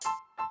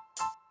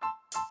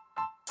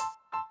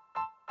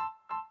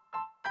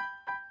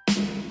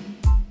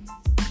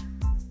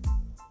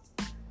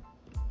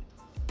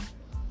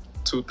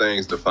two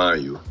things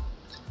define you: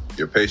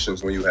 your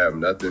patience when you have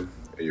nothing,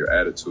 and your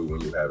attitude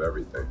when you have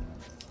everything.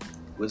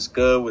 What's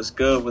good? What's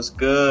good? What's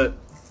good?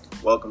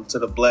 Welcome to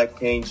the Black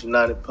Kings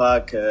United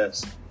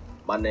podcast.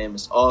 My name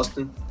is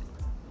Austin.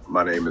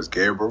 My name is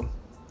Gabriel.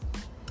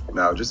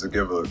 Now, just to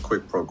give a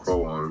quick pro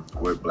quo on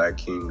what Black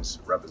Kings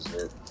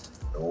represent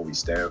and what we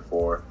stand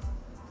for,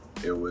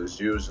 it was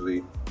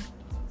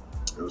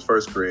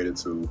first created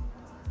to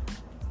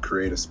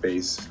create a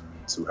space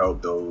to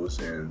help those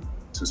and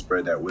to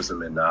spread that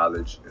wisdom and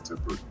knowledge and to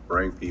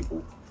bring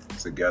people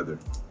together.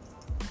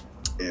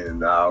 And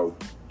now,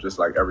 just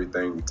like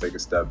everything, we take a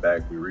step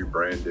back, we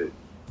rebrand it,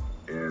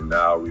 and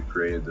now we've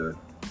created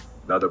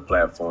another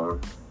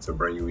platform to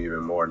bring you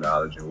even more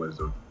knowledge and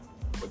wisdom.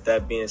 With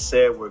that being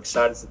said, we're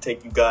excited to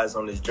take you guys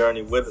on this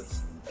journey with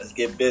us. Let's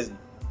get busy.